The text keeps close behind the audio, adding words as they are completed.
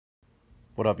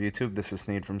What up, YouTube? This is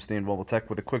Sneed from Sneed Mobile Tech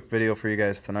with a quick video for you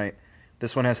guys tonight.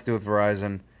 This one has to do with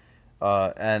Verizon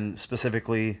and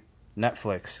specifically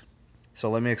Netflix. So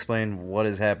let me explain what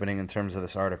is happening in terms of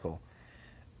this article.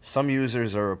 Some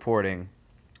users are reporting,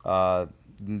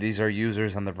 these are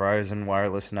users on the Verizon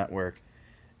wireless network,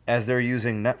 as they're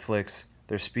using Netflix,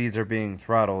 their speeds are being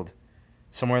throttled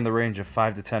somewhere in the range of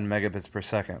 5 to 10 megabits per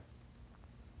second.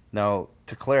 Now,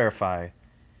 to clarify,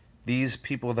 these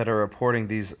people that are reporting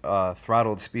these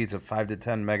throttled speeds of 5 to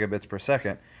 10 megabits per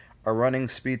second are running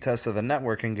speed tests of the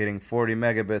network and getting 40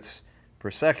 megabits per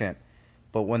second.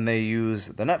 But when they use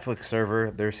the Netflix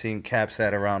server, they're seeing caps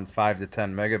at around 5 to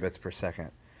 10 megabits per second.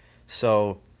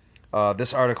 So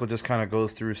this article just kind of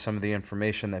goes through some of the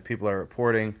information that people are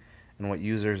reporting and what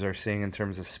users are seeing in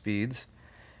terms of speeds.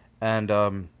 And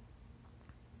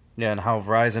and how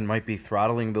Verizon might be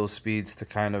throttling those speeds to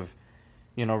kind of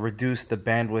reduce the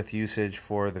bandwidth usage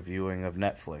for the viewing of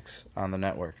Netflix on the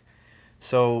network.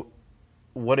 So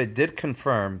what it did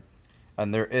confirm,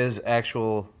 and there is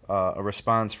actual a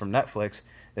response from Netflix,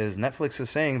 is Netflix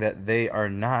is saying that they are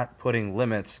not putting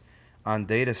limits on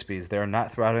data speeds. They are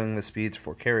not throttling the speeds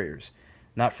for carriers.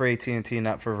 Not for AT&T,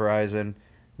 not for Verizon,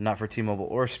 not for T-Mobile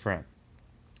or Sprint.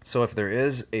 So if there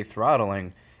is a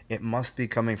throttling, it must be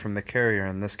coming from the carrier,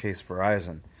 in this case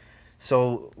Verizon.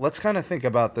 So let's kind of think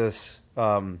about this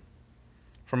from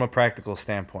a practical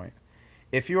standpoint.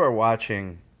 If you are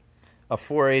watching a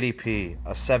 480p,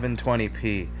 a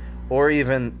 720p, or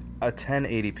even a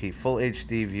 1080p full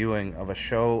HD viewing of a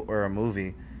show or a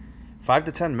movie, 5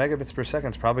 to 10 megabits per second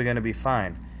is probably going to be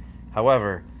fine.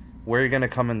 However, where you're going to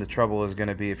come into trouble is going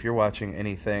to be if you're watching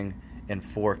anything in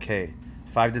 4K.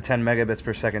 5 to 10 megabits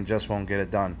per second just won't get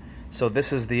it done. So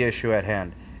this is the issue at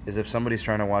hand, is if somebody's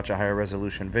trying to watch a higher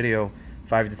resolution video,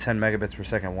 5 to 10 megabits per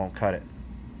second won't cut it.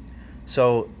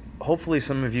 So hopefully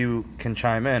some of you can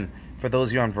chime in. For those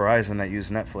of you on Verizon that use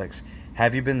Netflix,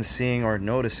 have you been seeing or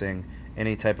noticing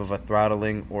any type of a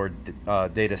throttling or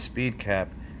data speed cap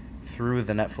through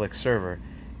the Netflix server?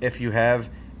 If you have,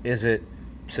 is it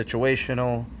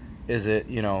situational? Is it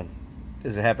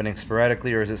happening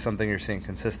sporadically, or is it something you're seeing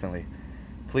consistently?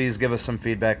 Please give us some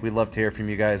feedback. We'd love to hear from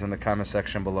you guys in the comment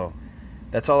section below.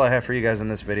 That's all I have for you guys in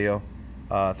this video.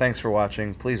 Thanks for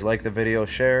watching. Please like the video,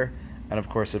 share, and of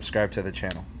course subscribe to the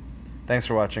channel. Thanks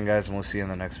for watching, guys, and we'll see you in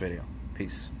the next video.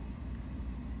 Peace.